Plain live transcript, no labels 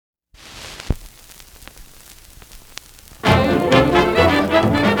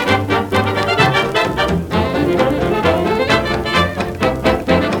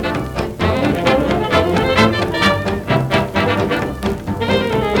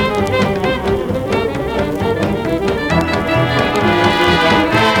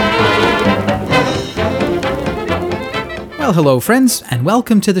Well, hello friends, and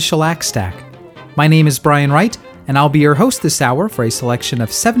welcome to the Shellac Stack. My name is Brian Wright, and I'll be your host this hour for a selection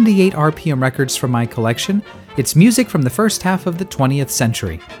of 78 RPM records from my collection. It's music from the first half of the 20th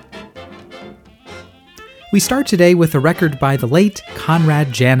century. We start today with a record by the late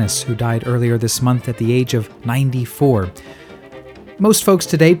Conrad Janis, who died earlier this month at the age of 94. Most folks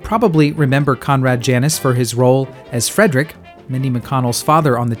today probably remember Conrad Janis for his role as Frederick, Mindy McConnell's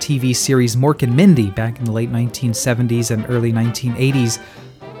father on the TV series Mork and Mindy back in the late 1970s and early 1980s.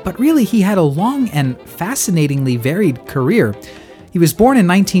 But really, he had a long and fascinatingly varied career. He was born in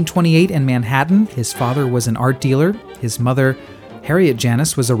 1928 in Manhattan. His father was an art dealer. His mother, Harriet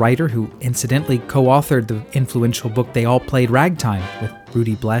Janis, was a writer who incidentally co-authored the influential book They All Played Ragtime with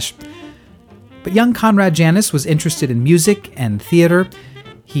Rudy Blesch. But young Conrad Janis was interested in music and theater.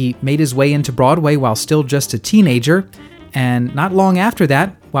 He made his way into Broadway while still just a teenager, and not long after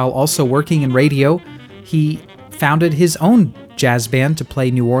that, while also working in radio, he founded his own jazz band to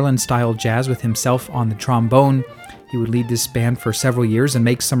play New Orleans-style jazz with himself on the trombone. He would lead this band for several years and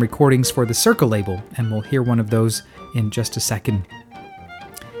make some recordings for the Circle label, and we'll hear one of those in just a second.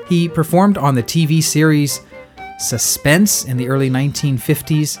 He performed on the TV series Suspense in the early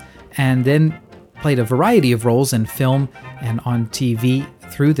 1950s, and then played a variety of roles in film and on TV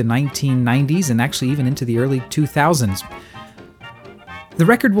through the 1990s and actually even into the early 2000s. The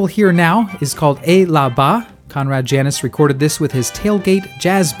record we'll hear now is called Et là-bas. Conrad Janis recorded this with his Tailgate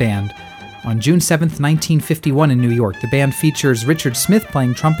Jazz Band on June 7th, 1951 in New York. The band features Richard Smith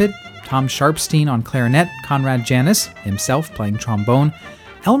playing trumpet, Tom Sharpstein on clarinet, Conrad Janis himself playing trombone,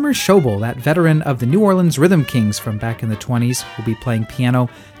 Elmer Schobel, that veteran of the New Orleans Rhythm Kings from back in the 20s, will be playing piano.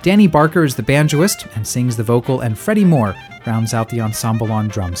 Danny Barker is the banjoist and sings the vocal, and Freddie Moore rounds out the ensemble on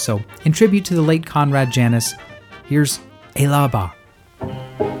drums. So, in tribute to the late Conrad Janis, here's Et là-bas.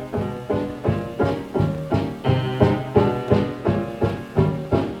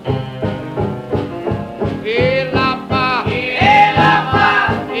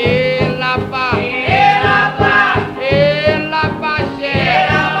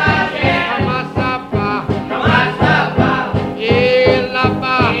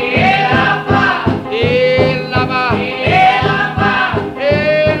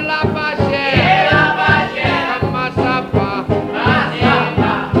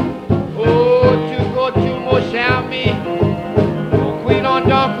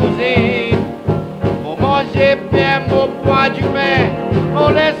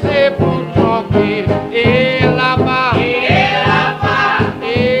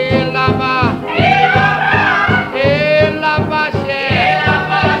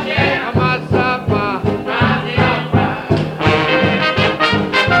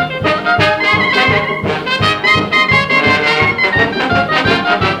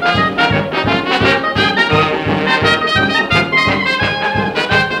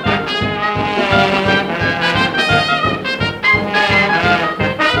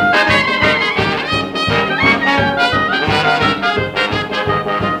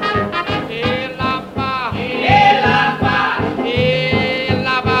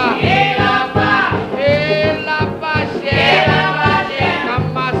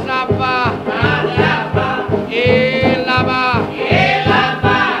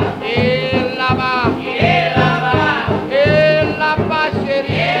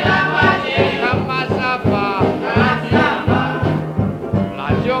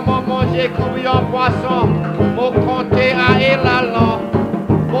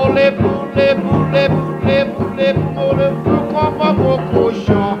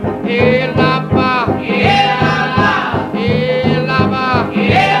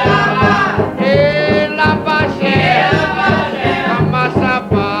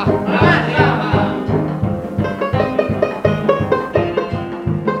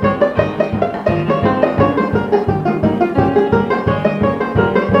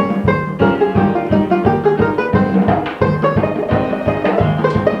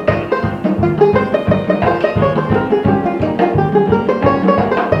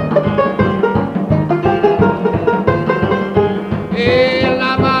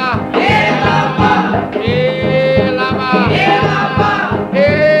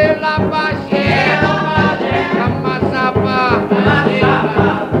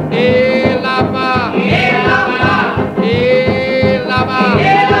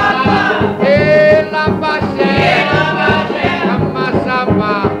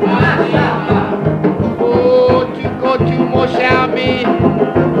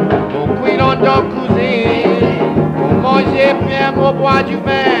 Au bois du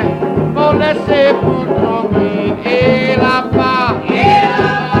vin, pour laisser pour tranquille. Et là-bas, et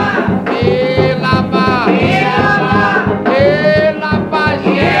là-bas, et là-bas, et là-bas, et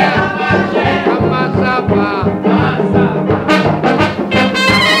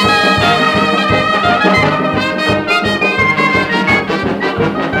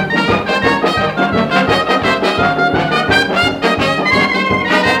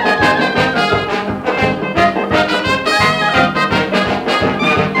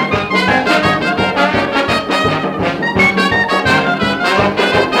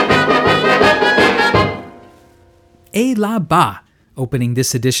Là-Bas, opening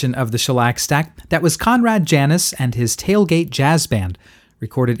this edition of the Shellac Stack. That was Conrad Janis and his Tailgate Jazz Band,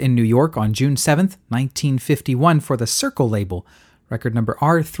 recorded in New York on June 7th, 1951 for the Circle label, record number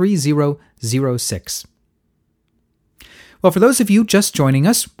R3006. Well, for those of you just joining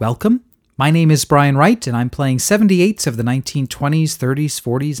us, welcome. My name is Brian Wright, and I'm playing 78s of the 1920s, 30s,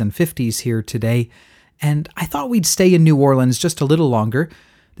 40s, and 50s here today. And I thought we'd stay in New Orleans just a little longer.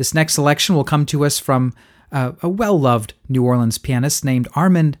 This next selection will come to us from a well-loved New Orleans pianist named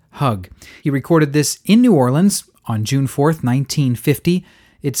Armand Hug. He recorded this in New Orleans on June 4th, 1950.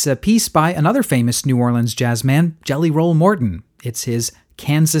 It's a piece by another famous New Orleans jazzman, Jelly Roll Morton. It's his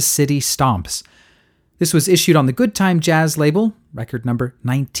Kansas City Stomps. This was issued on the Good Time Jazz label, record number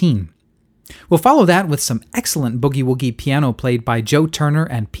 19. We'll follow that with some excellent boogie-woogie piano played by Joe Turner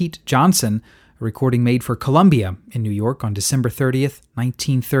and Pete Johnson, a recording made for Columbia in New York on December 30th,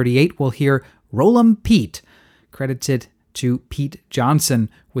 1938. We'll hear Roll'em Pete, credited to Pete Johnson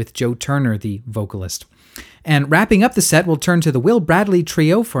with Joe Turner, the vocalist. And wrapping up the set, we'll turn to the Will Bradley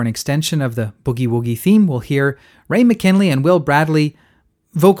Trio for an extension of the boogie-woogie theme. We'll hear Ray McKinley and Will Bradley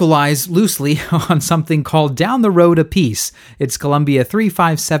vocalize loosely on something called Down the Road a Piece. It's Columbia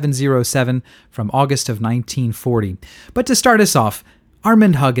 35707 from August of 1940. But to start us off,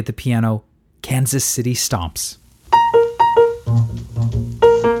 Armand Hug at the piano, Kansas City Stomps.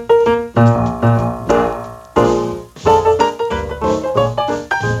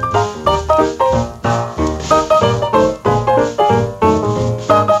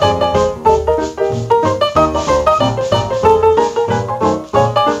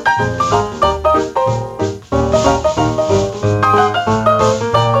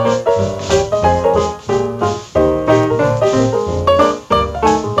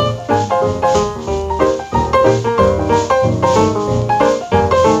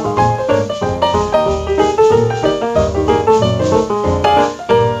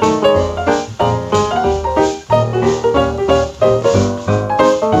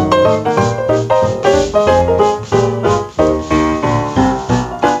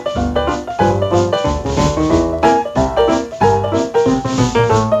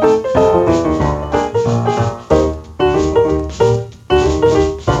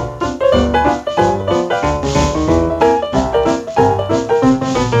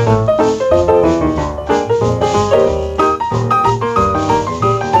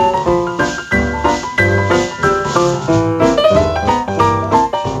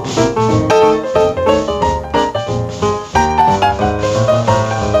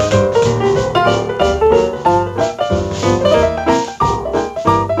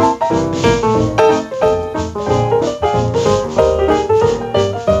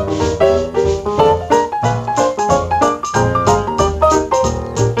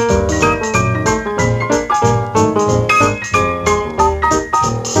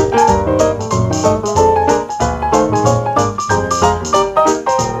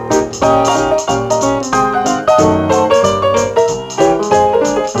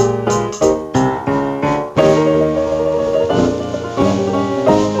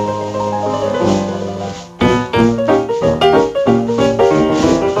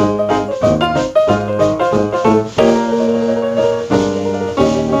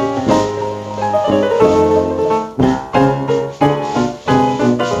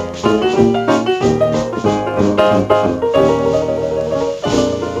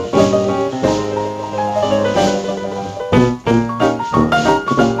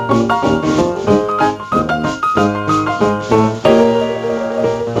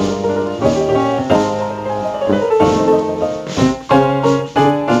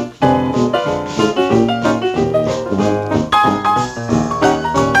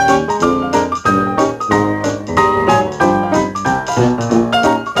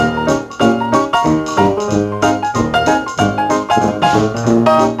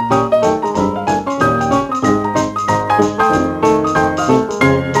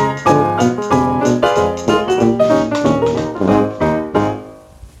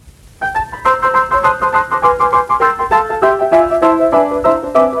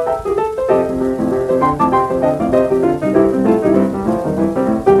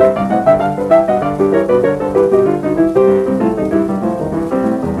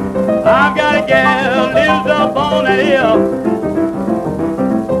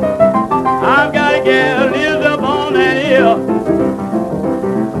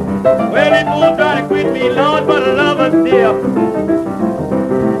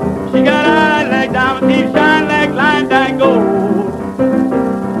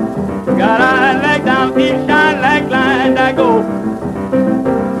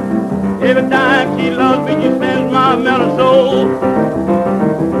 Every time She loves me, she sends my mellow soul.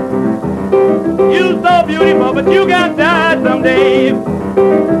 You so beautiful, but you got to die someday.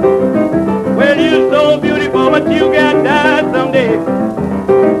 Well, you so beautiful, but you got to die someday.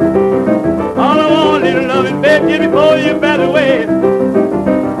 All I want is loving, baby, just before you pass away.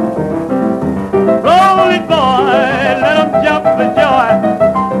 Roll it, boy, let 'em jump for joy.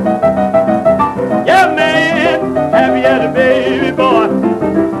 Yeah, man, happy as a baby boy.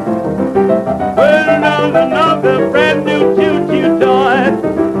 Well, another brand new choo-choo toy.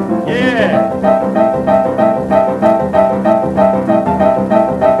 Yeah.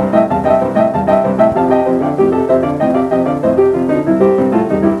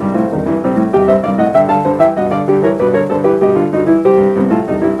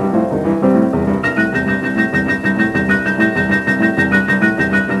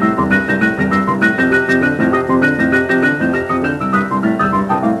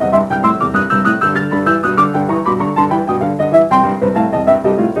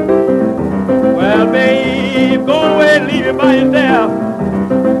 By yourself.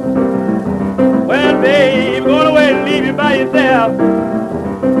 Well, babe, going away and leave you by yourself.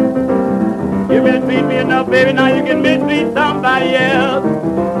 You mistreat me enough, baby, now you can mistreat somebody else.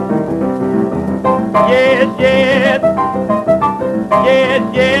 Yes, yes. Yes,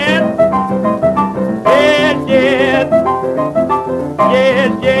 yes. Yes, yes.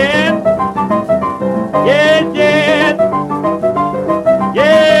 Yes, yes. Yes, yes.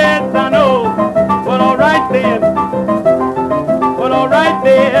 Yes, I know. Well, all right then. Well, all right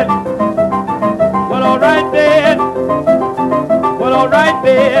then. Well, all right then. Well, all right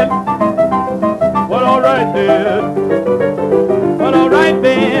then. Well, all right then. Well, all right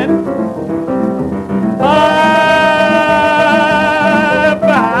then. Bye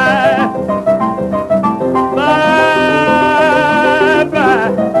bye. Bye bye.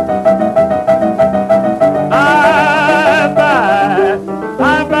 Bye bye.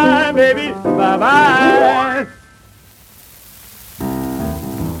 Bye bye, baby. Bye bye.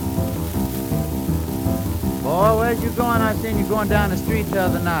 Boy, where'd you going? I seen you going down the street the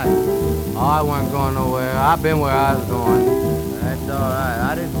other night. Oh, I wasn't going nowhere. I've been where I was going. That's all right.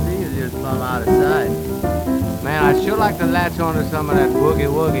 I didn't see you just plumb out of sight. Man, I'd sure like to latch on to some of that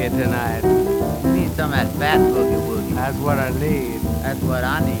boogie-woogie tonight. You need some of that fat boogie-woogie. That's what I need. That's what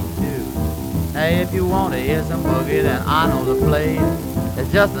I need, too. Hey, if you want to hear some boogie, then I know the place. It's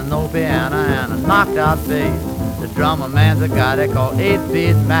just a no piano and a knocked-out bass. The drummer man's a guy they call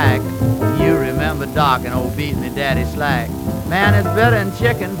 8-Beat Mac. You remember Doc and old Beat Me Daddy Slack. Man, it's better than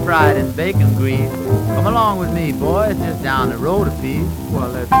chicken fried in bacon grease. Come along with me, boy. It's just down the road a piece. Well,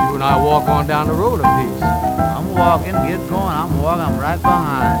 let's you and I walk on down the road a piece. I'm walking. Get going. I'm walking. I'm right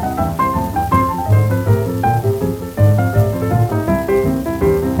behind.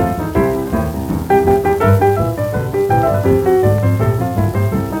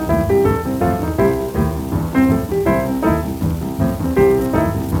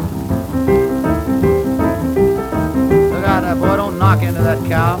 Knock into that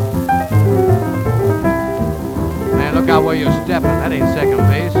cow. Man, look out where you're stepping. That ain't second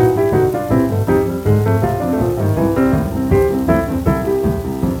base.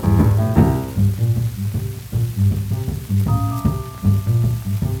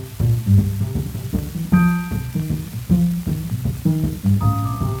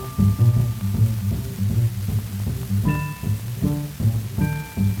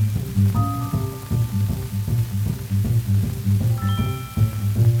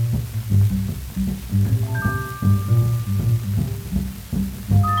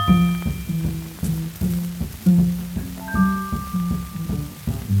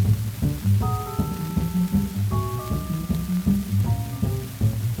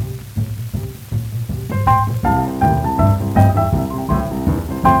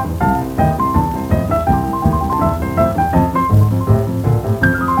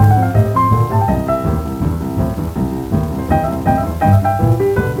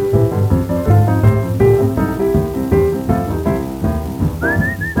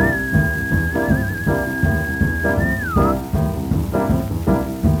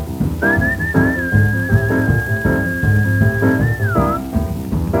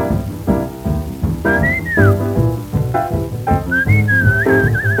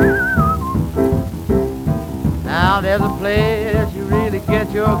 There's a place you really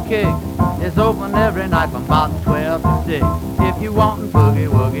get your kick. It's open every night from about 12 to 6. If you want boogie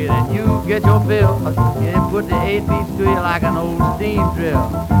woogie, then you get your fill. And put the 8 beats to you like an old steam drill.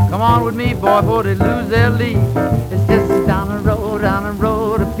 Come on with me, boy, before they lose their lead. It's just down the road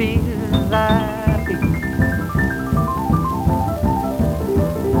a piece like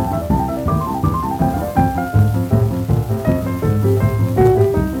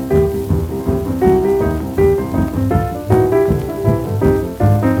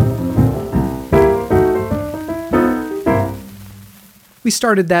We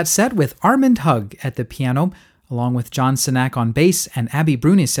started that set with Armand Hug at the piano, along with John Sinak on bass and Abby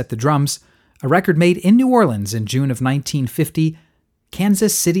Brunis at the drums, a record made in New Orleans in June of 1950,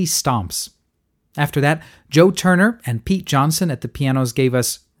 Kansas City Stomps. After that, Joe Turner and Pete Johnson at the pianos gave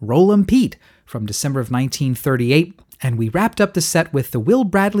us Roll'em Pete from December of 1938, and we wrapped up the set with the Will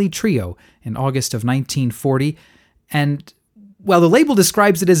Bradley Trio in August of 1940, and while the label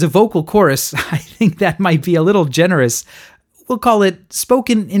describes it as a vocal chorus, I think that might be a little generous. We'll call it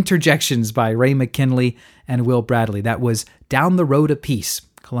Spoken Interjections by Ray McKinley and Will Bradley. That was Down the Road a Piece,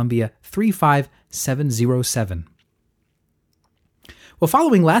 Columbia 35707. Well,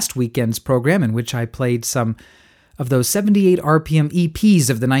 following last weekend's program in which I played some of those 78 RPM EPs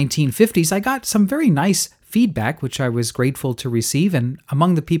of the 1950s, I got some very nice feedback, which I was grateful to receive, and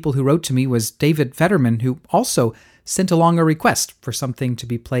among the people who wrote to me was David Fetterman, who also sent along a request for something to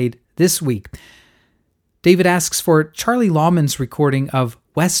be played this week. David asks for Charlie Lawman's recording of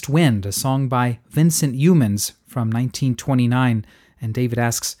West Wind, a song by Vincent Youmans from 1929, and David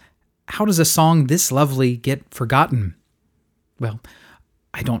asks, how does a song this lovely get forgotten? Well,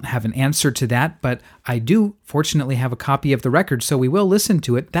 I don't have an answer to that, but I do fortunately have a copy of the record, so we will listen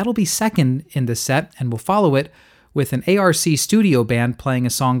to it. That'll be second in the set, and we'll follow it with an ARC studio band playing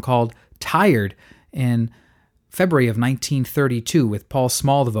a song called Tired in February of 1932 with Paul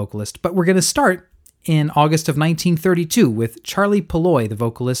Small, the vocalist. But we're going to start in August of 1932 with Charlie Polloy, the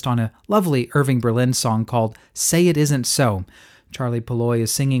vocalist, on a lovely Irving Berlin song called Say It Isn't So. Charlie Polloy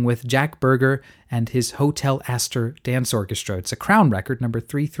is singing with Jack Berger and his Hotel Astor Dance Orchestra. It's a Crown record, number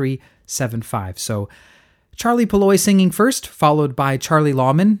 3375. So Charlie Polloy singing first, followed by Charlie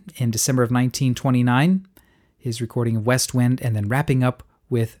Lawman in December of 1929, his recording of West Wind, and then wrapping up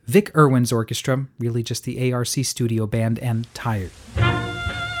with Vic Irwin's orchestra, really just the ARC studio band, and Tired.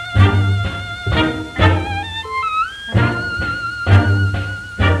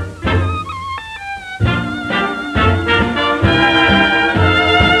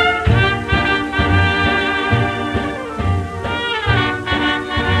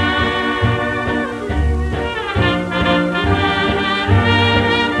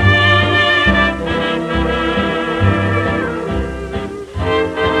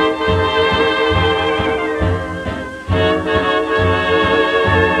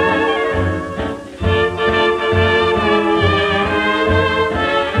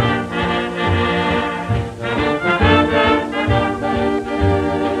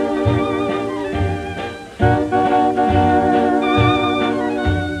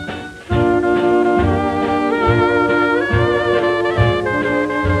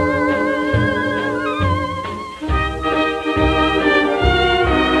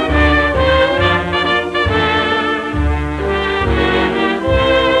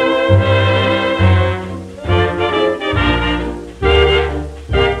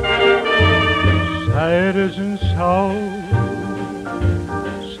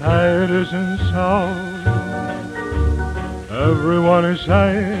 Everyone is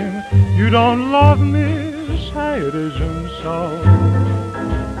saying you don't love me, say it isn't so.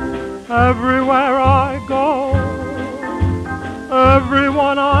 Everywhere I go,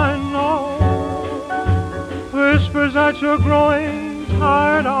 everyone I know whispers that you're growing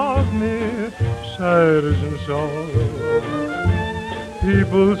tired of me, say it isn't so.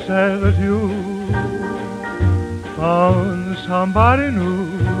 People say that you found somebody new,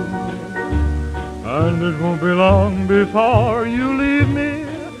 and it won't be long before you leave me.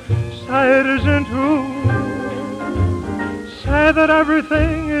 Say it isn't true. Say that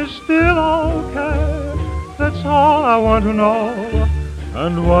everything is still okay. That's all I want to know.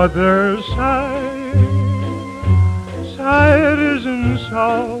 And what they're saying, say it isn't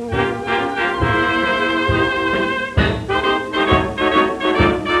so.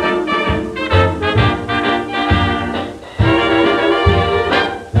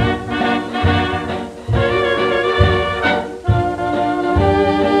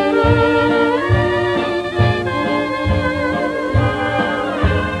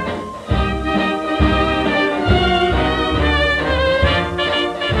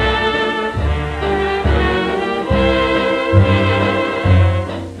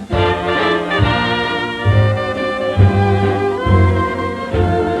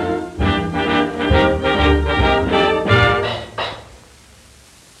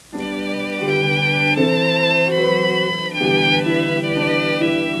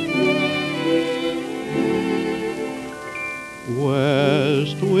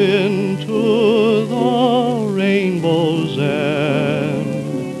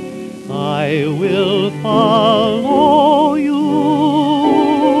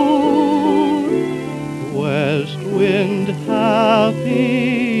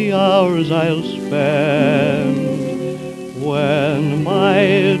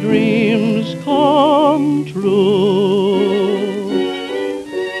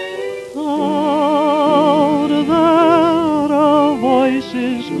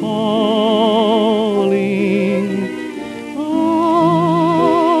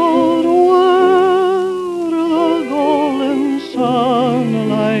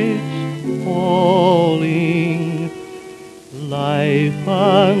 sunlight's falling. Life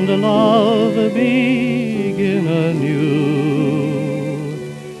and love begin anew.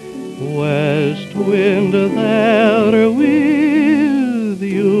 West wind there with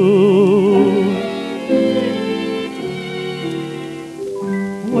you.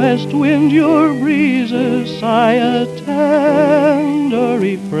 West wind, your breezes sigh a tender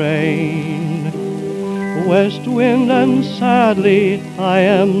refrain. West wind, and sadly I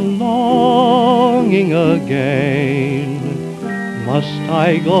am longing again. Must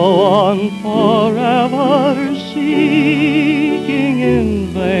I go on forever seeking in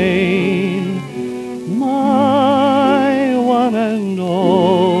vain my one and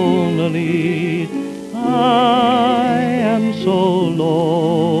only? I am so lonely.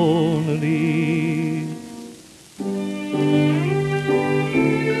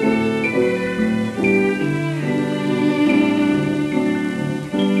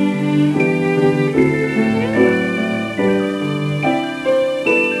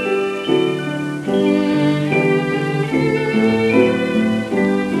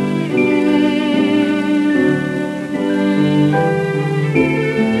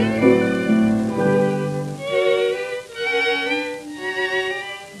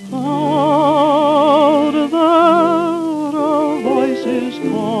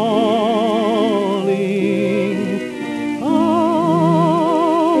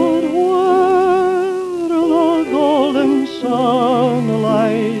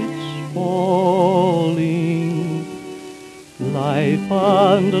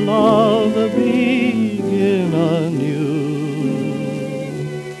 And love begin anew.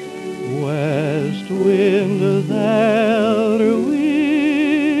 West wind there with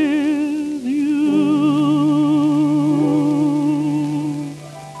you.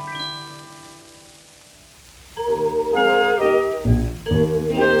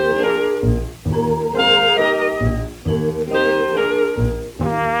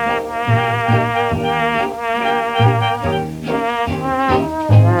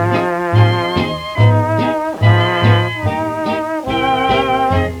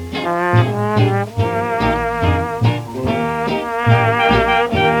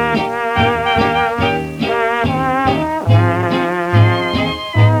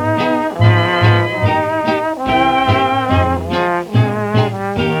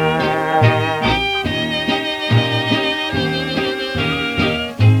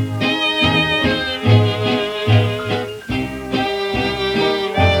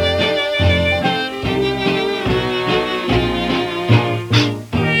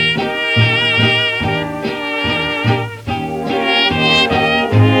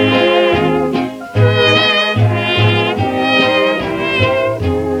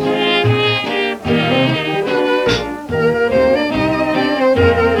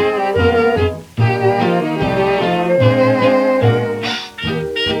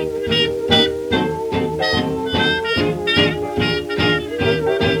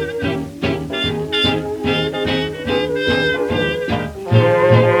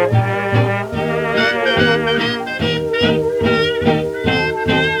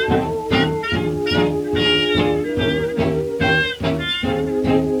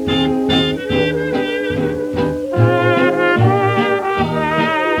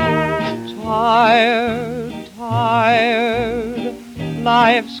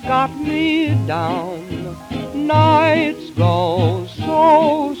 Life's got me down, nights go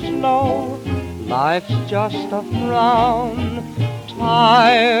so slow, life's just a frown.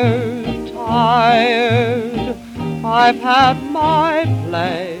 Tired, tired, I've had my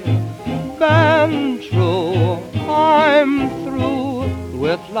play, been true, I'm through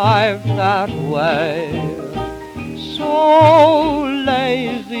with life that way. So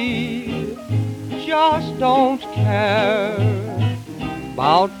lazy, just don't care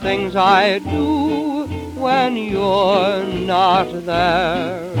about things I do when you're not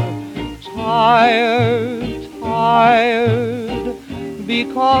there. Tired, tired,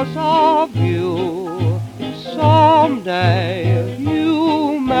 because of you. Someday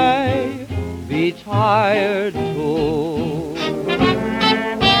you may be tired too.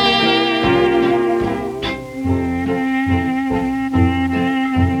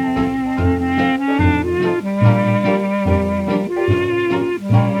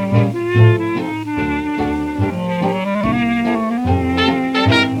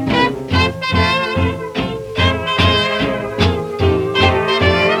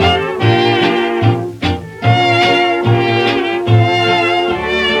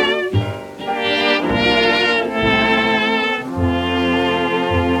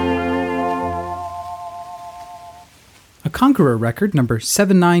 Conqueror record, number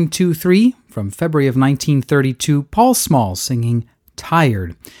 7923, from February of 1932, Paul Small singing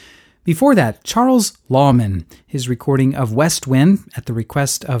Tired. Before that, Charles Lawman, his recording of West Wind at the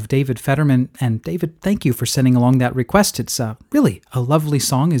request of David Fetterman. And David, thank you for sending along that request. It's really a lovely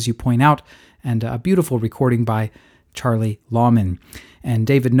song, as you point out, and a beautiful recording by Charlie Lawman. And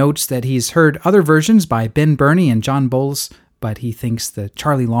David notes that he's heard other versions by Ben Burney and John Bowles, but he thinks the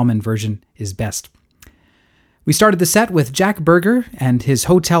Charlie Lawman version is best. We started the set with Jack Berger and his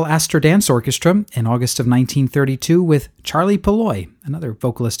Hotel Astor Dance Orchestra in August of 1932 with Charlie Polloy, another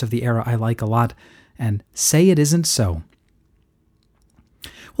vocalist of the era I like a lot, and Say It Isn't So.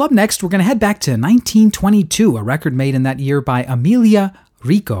 Well, up next, we're going to head back to 1922, a record made in that year by Amelia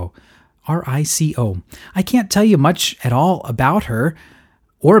Rico, R-I-C-O. I can't tell you much at all about her,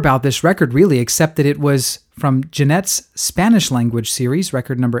 or about this record really, except that it was from Jeanette's Spanish language series,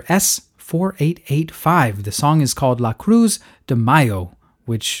 record number S4885. The song is called La Cruz de Mayo,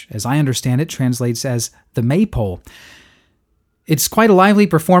 which, as I understand it, translates as the Maypole. It's quite a lively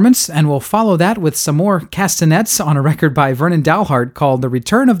performance, and we'll follow that with some more castanets on a record by Vernon Dalhart called The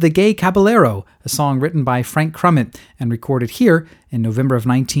Return of the Gay Caballero, a song written by Frank Crummett and recorded here in November of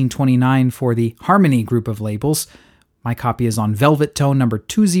 1929 for the Harmony group of labels. My copy is on Velvet Tone number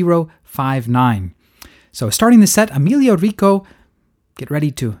 2059. So starting the set, Amelia Rico, get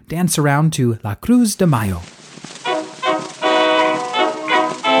ready to dance around to La Cruz de Mayo.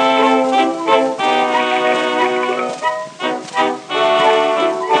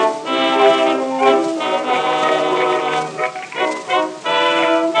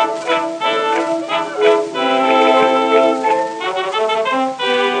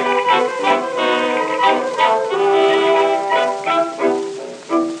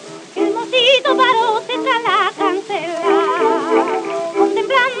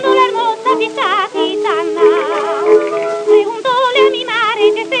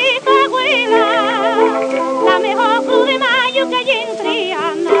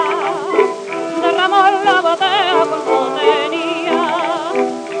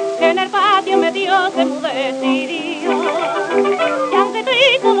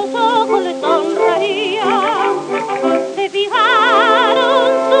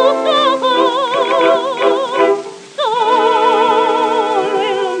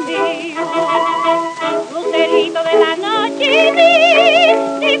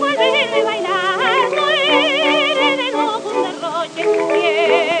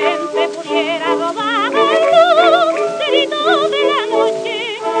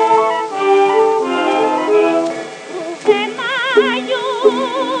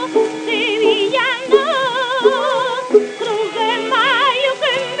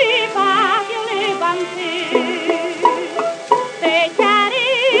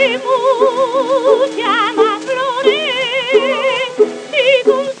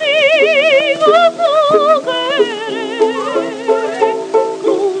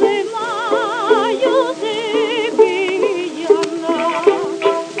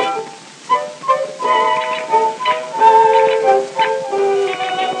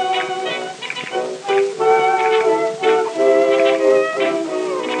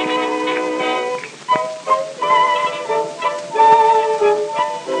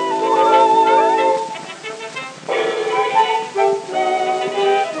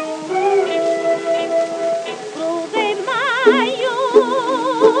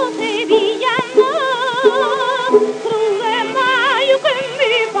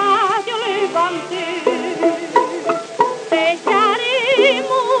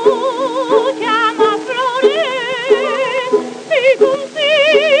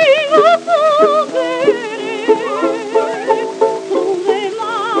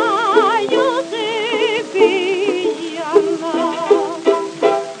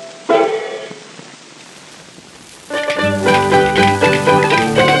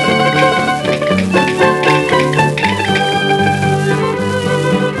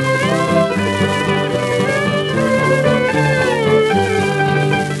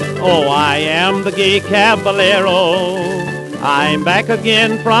 Caballero, I'm back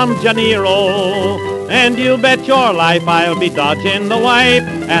again from Janeiro, and you bet your life I'll be dodging the wife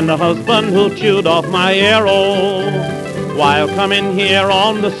and the husband who chewed off my arrow. While coming here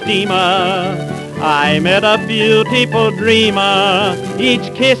on the steamer, I met a beautiful dreamer.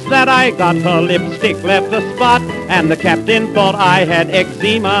 Each kiss that I got, her lipstick left a spot, and the captain thought I had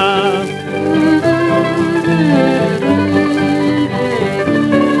eczema.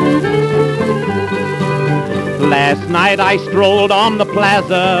 Last night I strolled on the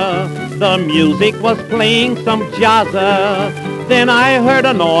plaza. The music was playing some jazza. Then I heard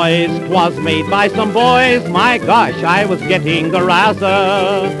a noise, 'twas made by some boys. My gosh, I was getting the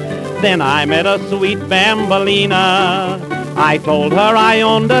razza. Then I met a sweet bambolina. I told her I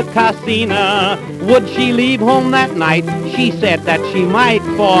owned a casino. Would she leave home that night? She said that she might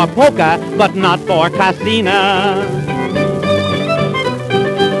for polka, but not for casino.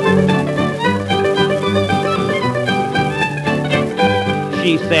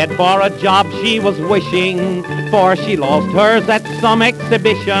 She said for a job she was wishing, for she lost hers at some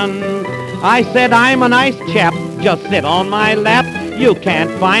exhibition. I said, I'm a nice chap, just sit on my lap. You can't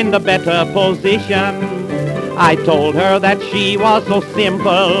find a better position. I told her that she was so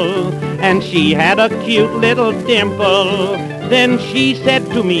simple, and she had a cute little dimple. Then she said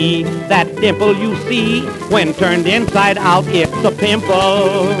to me, that dimple you see, when turned inside out, it's a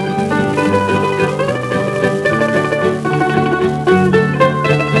pimple.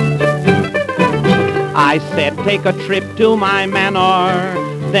 I said, take a trip to my manor,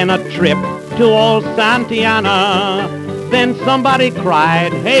 then a trip to old Santiana. Then somebody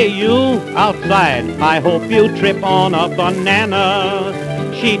cried, hey you, outside, I hope you trip on a banana.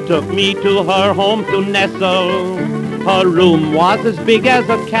 She took me to her home to nestle. Her room was as big as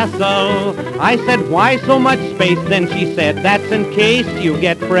a castle. I said, why so much space? Then she said, that's in case you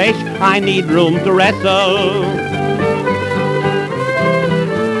get fresh, I need room to wrestle.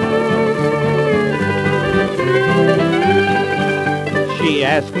 She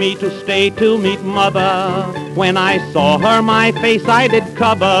asked me to stay to meet mother. When I saw her, my face I did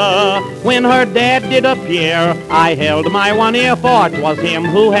cover. When her dad did appear, I held my one ear, for 'twas him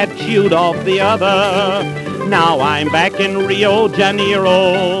who had chewed off the other. Now I'm back in Rio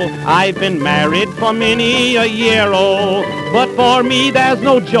Janeiro. I've been married for many a year-o. But for me there's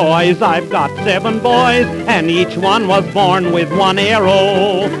no joys. I've got 7 boys, and each one was born with one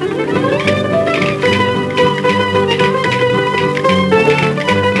arrow.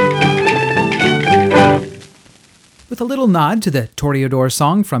 With a little nod to the Toreador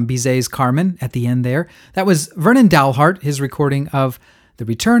song from Bizet's Carmen at the end there, that was Vernon Dalhart, his recording of The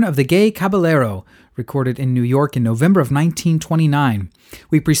Return of the Gay Caballero, recorded in New York in November of 1929.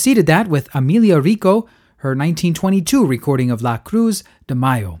 We preceded that with Amelia Rico, her 1922 recording of La Cruz de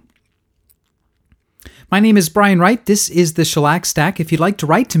Mayo. My name is Brian Wright. This is the Shellac Stack. If you'd like to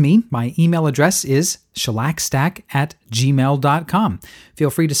write to me, my email address is shellacstack@gmail.com. Feel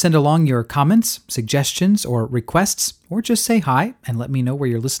free to send along your comments, suggestions, or requests, or just say hi and let me know where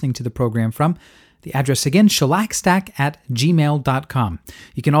you're listening to the program from. The address again, shellacstack@gmail.com.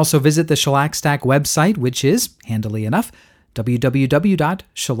 You can also visit the Shellac Stack website, which is, handily enough,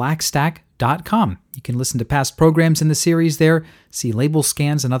 www.shellacstack.com. You can listen to past programs in the series there, see label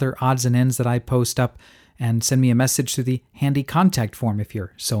scans and other odds and ends that I post up, and send me a message through the handy contact form if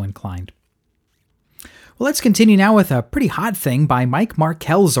you're so inclined. Well, let's continue now with a pretty hot thing by Mike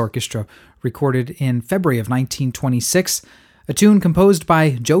Markel's orchestra, recorded in February of 1926. A tune composed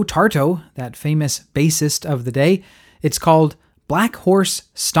by Joe Tarto, that famous bassist of the day. It's called Black Horse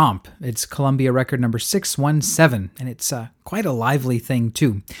Stomp. It's Columbia record number 617, and it's quite a lively thing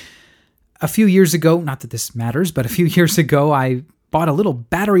too. A few years ago, not that this matters, but a few years ago, I bought a little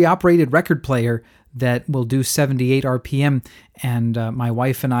battery-operated record player that will do 78 RPM, and my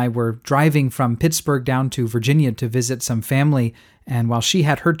wife and I were driving from Pittsburgh down to Virginia to visit some family, and while she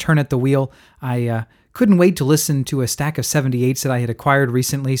had her turn at the wheel, I couldn't wait to listen to a stack of 78s that I had acquired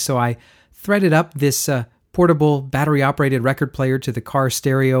recently, so I threaded up this portable battery-operated record player to the car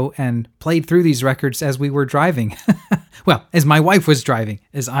stereo and played through these records as we were driving. Well, as my wife was driving,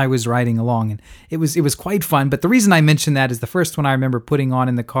 as I was riding along. And it was quite fun. But the reason I mention that is the first one I remember putting on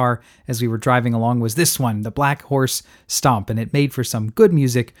in the car as we were driving along was this one, the Black Horse Stomp. And it made for some good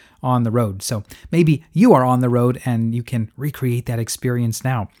music on the road. So maybe you are on the road and you can recreate that experience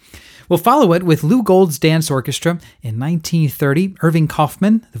now. We'll follow it with Lou Gold's Dance Orchestra. In 1930, Irving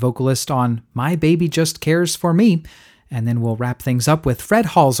Kaufman, the vocalist on My Baby Just Cares for Me. And then we'll wrap things up with Fred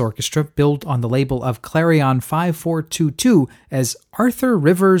Hall's orchestra, billed on the label of Clarion 5422 as Arthur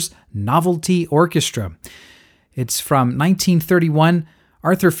Rivers Novelty Orchestra. It's from 1931.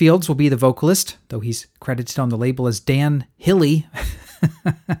 Arthur Fields will be the vocalist, though he's credited on the label as Dan Hilly.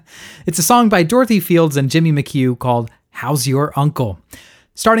 It's a song by Dorothy Fields and Jimmy McHugh called How's Your Uncle?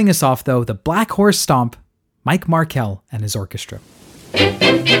 Starting us off, though, the Black Horse Stomp, Mike Markel and his orchestra.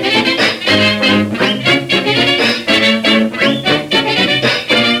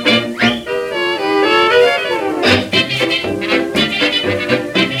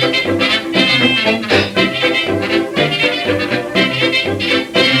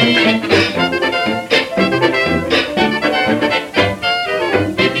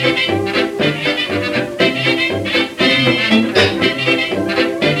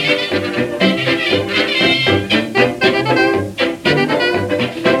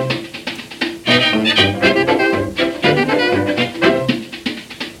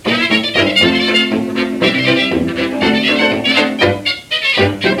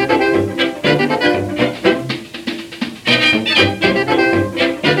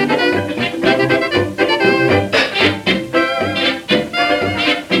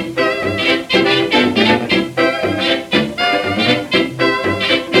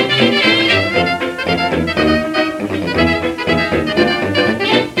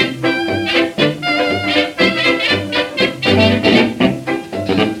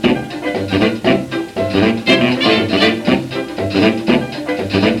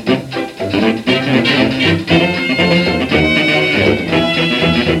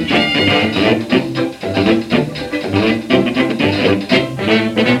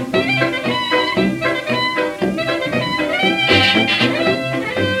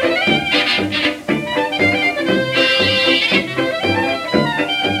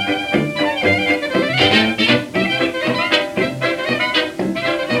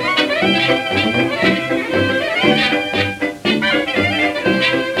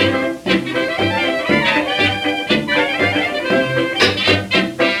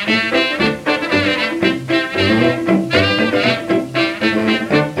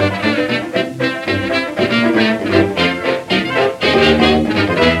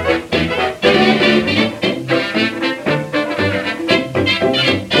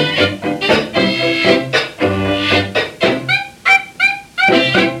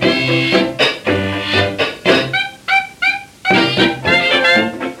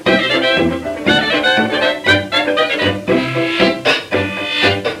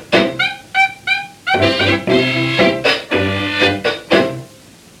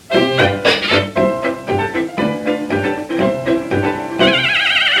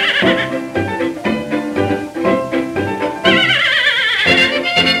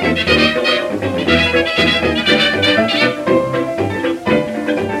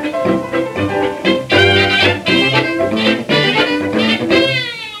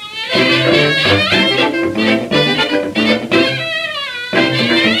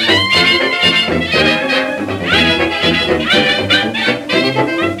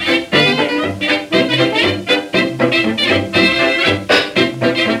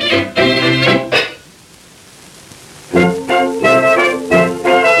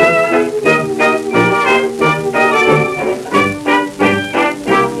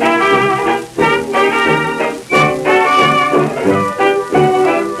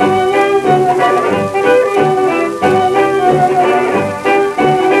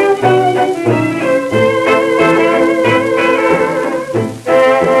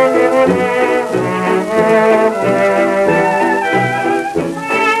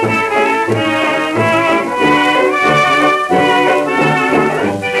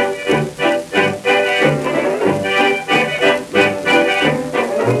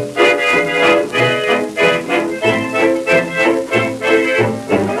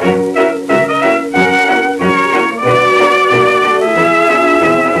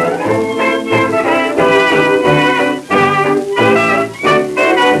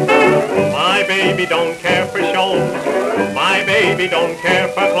 baby don't care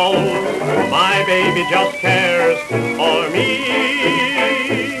for clothes. My baby just cares for me.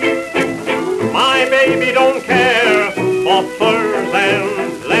 My baby don't care for furs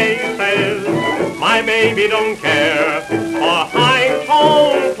and laces. My baby don't care for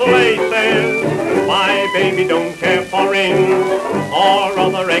high-toned places. My baby don't care for rings or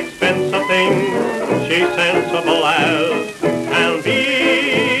other expensive things. She's sensible as can be.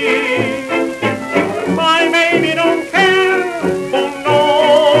 My baby don't care who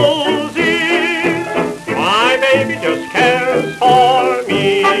knows it. My baby just cares for me.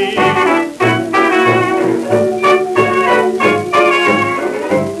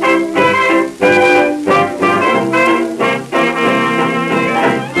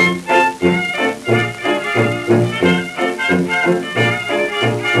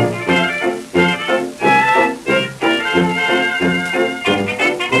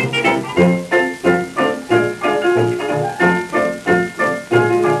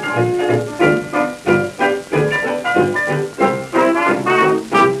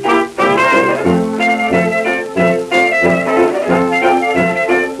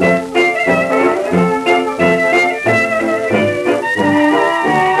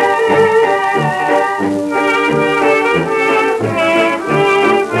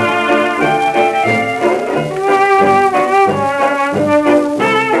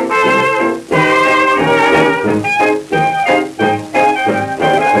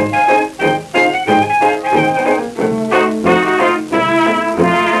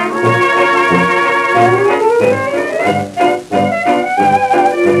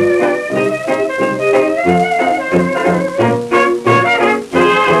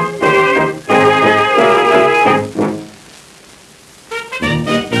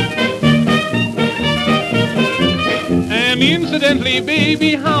 Incidentally,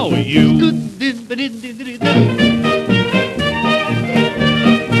 baby, how are you?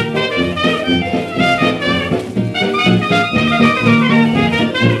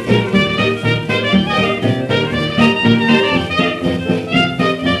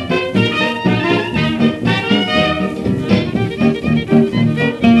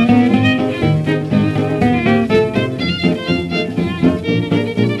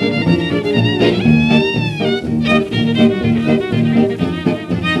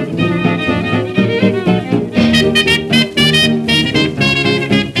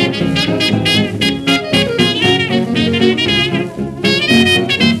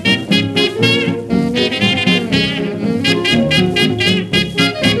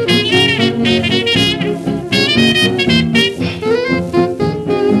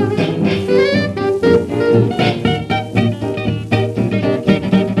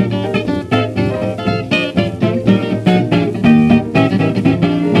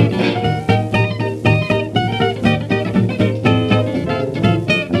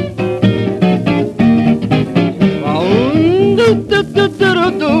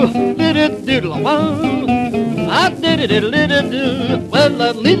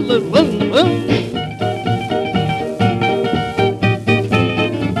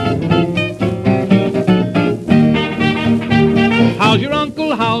 How's your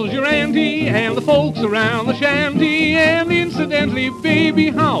uncle, how's your auntie, and the folks around the shanty, and incidentally, baby,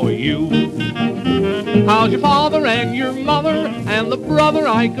 how are you? How's your father and your mother, and the brother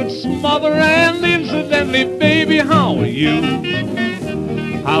I could smother, and incidentally, baby, how are you?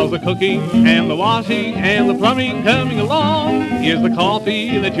 How's the cooking and the washing and the plumbing coming along? Is the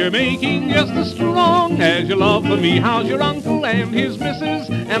coffee that you're making just as strong as your love for me? How's your uncle and his missus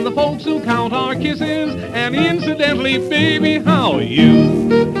and the folks who count our kisses? And incidentally, baby, how are you?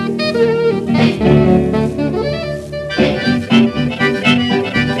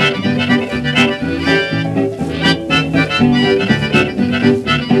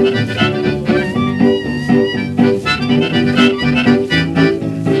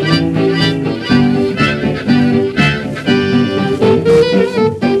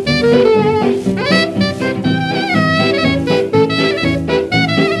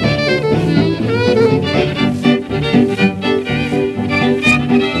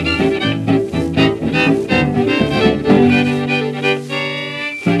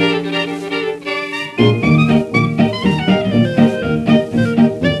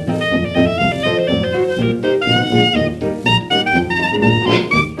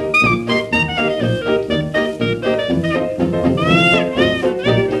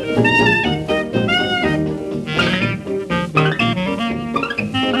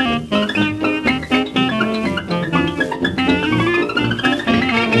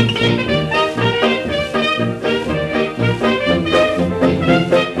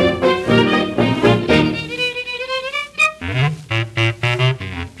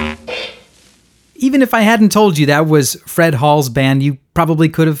 if I hadn't told you that was Fred Hall's band, you probably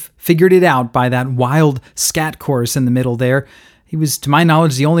could have figured it out by that wild scat chorus in the middle there. He was, to my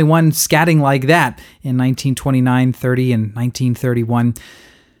knowledge, the only one scatting like that in 1929, 30, and 1931.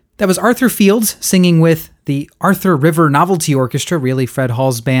 That was Arthur Fields singing with the Arthur River Novelty Orchestra, really Fred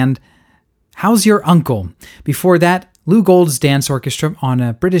Hall's band, How's Your Uncle? Before that, Lou Gold's Dance Orchestra on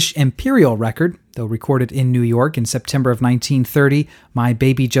a British Imperial record, though recorded in New York in September of 1930, My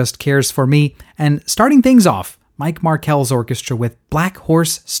Baby Just Cares for Me, and starting things off, Mike Markel's orchestra with Black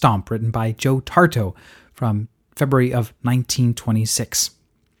Horse Stomp, written by Joe Tarto from February of 1926.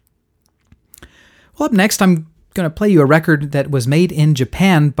 Well, up next, I'm going to play you a record that was made in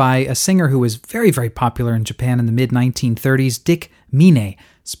Japan by a singer who was very, very popular in Japan in the mid-1930s, Dick Mine,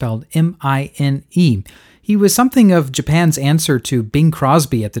 spelled M-I-N-E. He was something of Japan's answer to Bing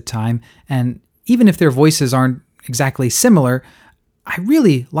Crosby at the time, and even if their voices aren't exactly similar, I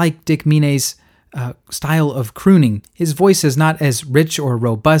really like Dick Mine's style of crooning. His voice is not as rich or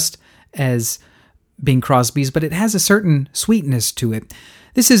robust as Bing Crosby's, but it has a certain sweetness to it.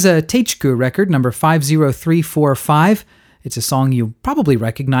 This is a Teichiku record, number 50345. It's a song you probably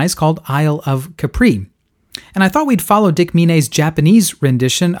recognize called Isle of Capri. And I thought we'd follow Dick Mine's Japanese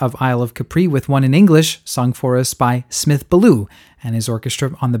rendition of Isle of Capri with one in English, sung for us by Smith Ballou and his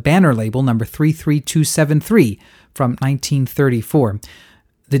orchestra on the Banner label, number 33273 from 1934.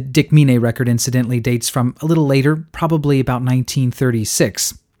 The Dick Mine record, incidentally, dates from a little later, probably about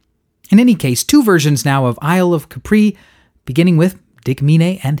 1936. In any case, two versions now of Isle of Capri, beginning with Dick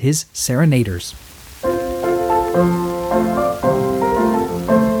Mine and his Serenaders.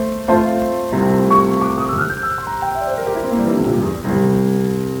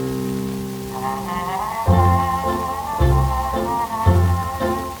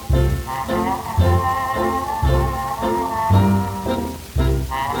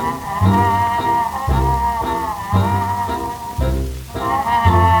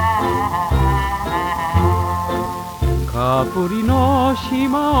 カプリの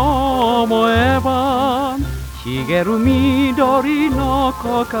島を思えば茂る緑の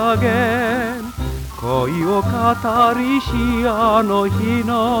木陰恋を語りしあの日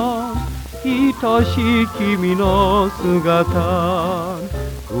の愛しい君の姿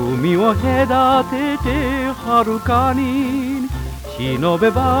海を隔てて遥かに忍べ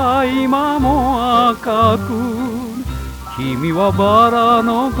ば今も赤く君はバラ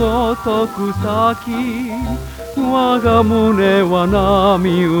のごとく咲き我が胸は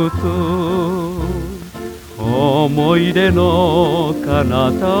波打つ思い出の彼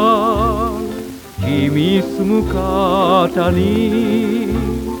方君住む方に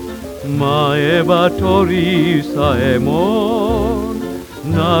前歯鳥さえも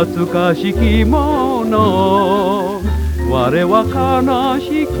懐かしきもの我は悲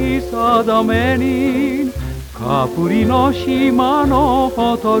しき定めにカプリの島の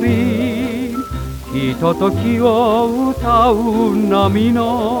ほとりひとときを歌う波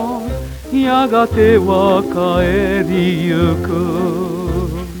のやがては帰りゆ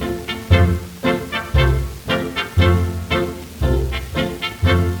く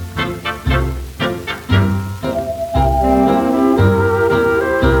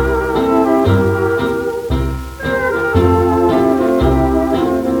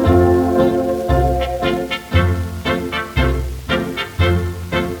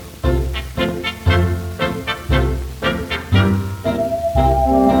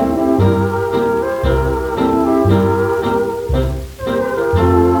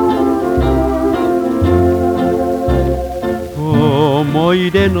思い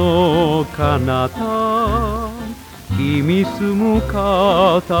出の彼方君住む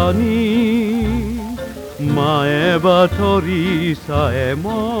方に前歯鳥さえ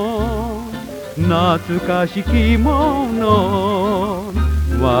も懐かしきもの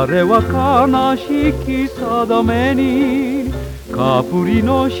我は悲しき定めにカプリ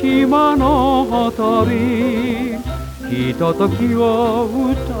の島のほとりひとときを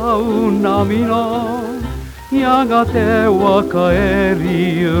歌う波のやがては帰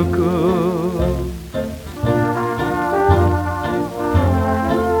りゆく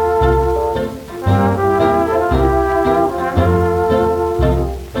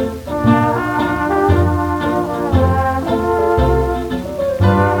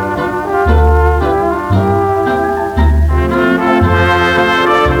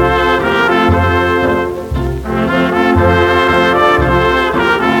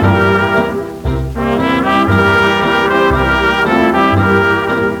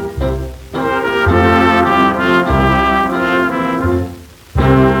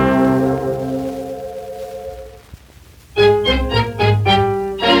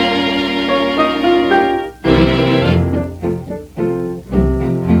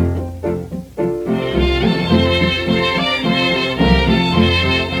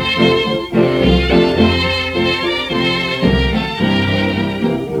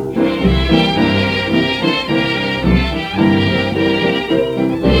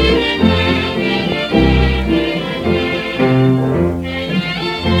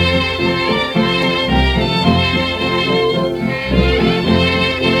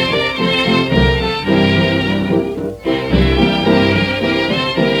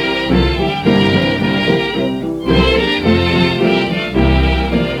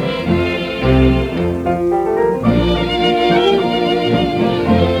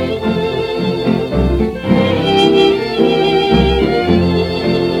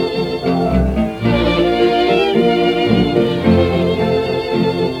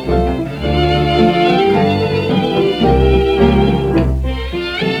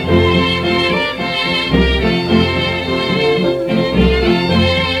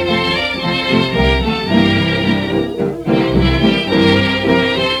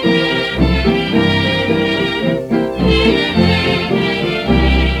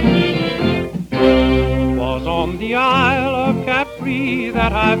me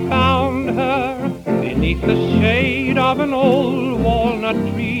that I found her beneath the shade of an old walnut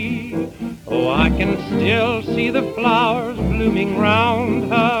tree. Oh, I can still see the flowers blooming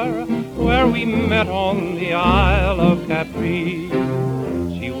round her where we met on the Isle of Capri.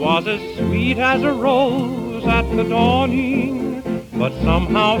 She was as sweet as a rose at the dawning, but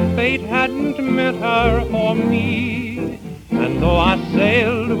somehow fate hadn't meant her for me. And though I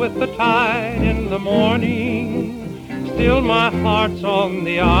sailed with the tide in the morning, still my heart's on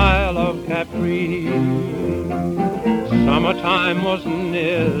the Isle of Capri. Summertime was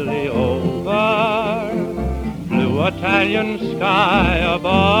nearly over, blue Italian sky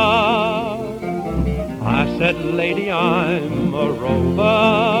above. I said, lady, I'm a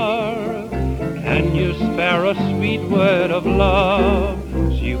rover, can you spare a sweet word of love?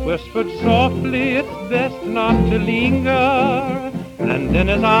 She whispered softly, it's best not to linger. And then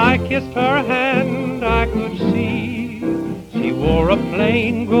as I kissed her hand, I could see she wore a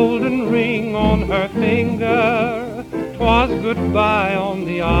plain golden ring on her finger. 'Twas goodbye on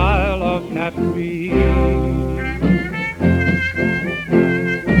the Isle of Capri.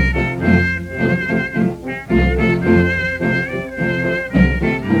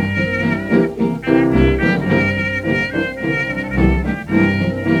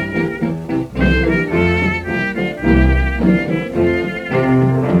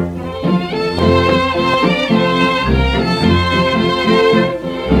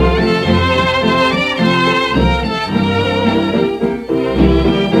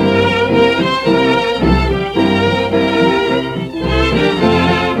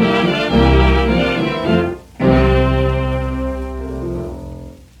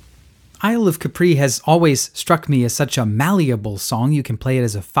 Isle of Capri has always struck me as such a malleable song. You can play it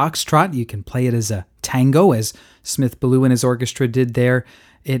as a foxtrot, you can play it as a tango, as Smith Ballou and his orchestra did there.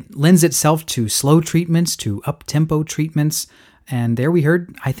 It lends itself to slow treatments, to up-tempo treatments, and there we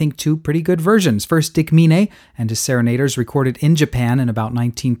heard, I think, two pretty good versions. First, Dick Mine and his Serenaders, recorded in Japan in about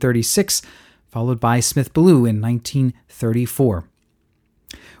 1936, followed by Smith Ballou in 1934.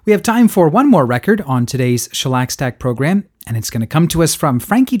 We have time for one more record on today's Shellac Stack program, and it's going to come to us from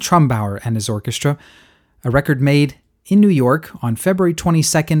Frankie Trumbauer and his orchestra, a record made in New York on February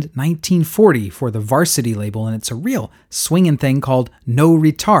 22nd, 1940 for the Varsity label, and it's a real swinging thing called No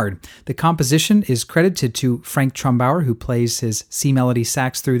Retard. The composition is credited to Frank Trumbauer, who plays his C-melody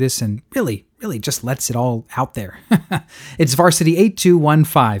sax through this and really just lets it all out there. It's Varsity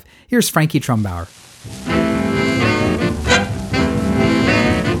 8215. Here's Frankie Trumbauer.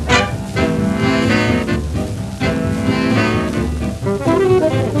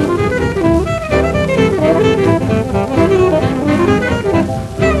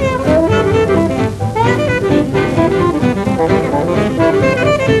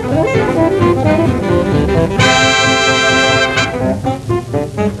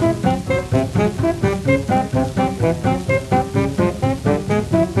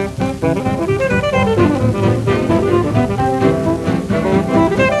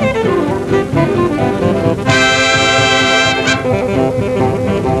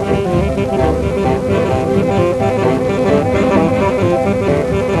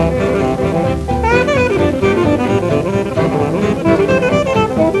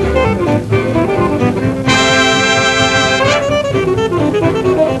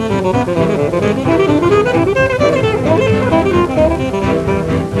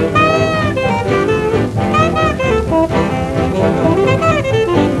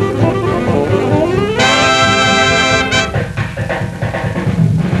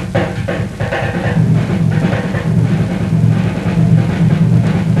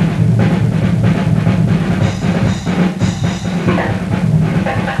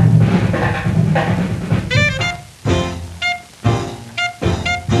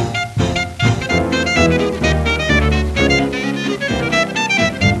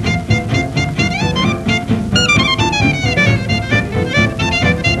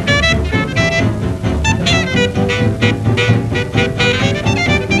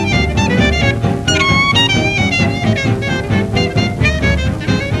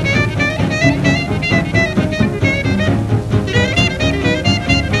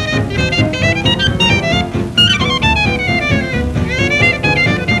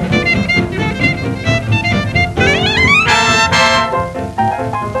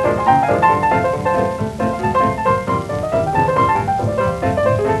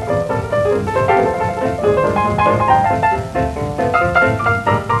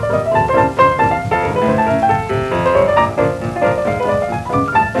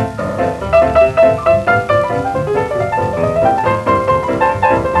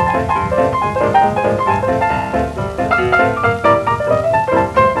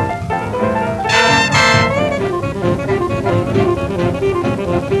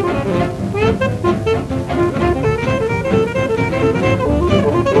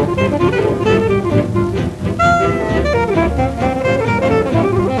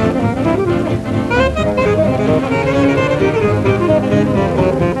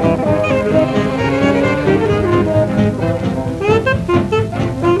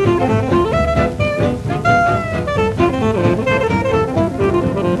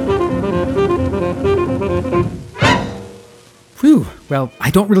 Well,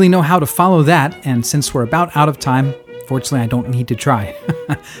 I don't really know how to follow that, and since we're about out of time, fortunately I don't need to try.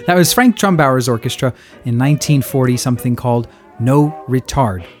 That was Frank Trumbauer's orchestra in 1940, something called No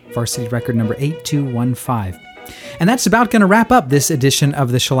Retard, varsity record number 8215. And that's about going to wrap up this edition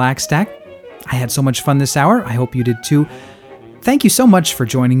of the Shellac Stack. I had so much fun this hour. I hope you did too. Thank you so much for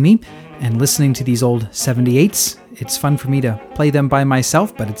joining me and listening to these old 78s. It's fun for me to play them by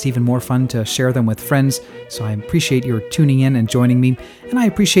myself, but it's even more fun to share them with friends. So I appreciate your tuning in and joining me, and I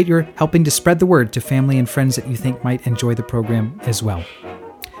appreciate your helping to spread the word to family and friends that you think might enjoy the program as well.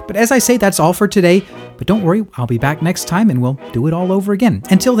 But as I say, that's all for today. But don't worry, I'll be back next time and we'll do it all over again.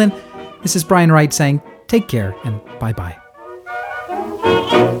 Until then, this is Brian Wright saying take care and bye-bye.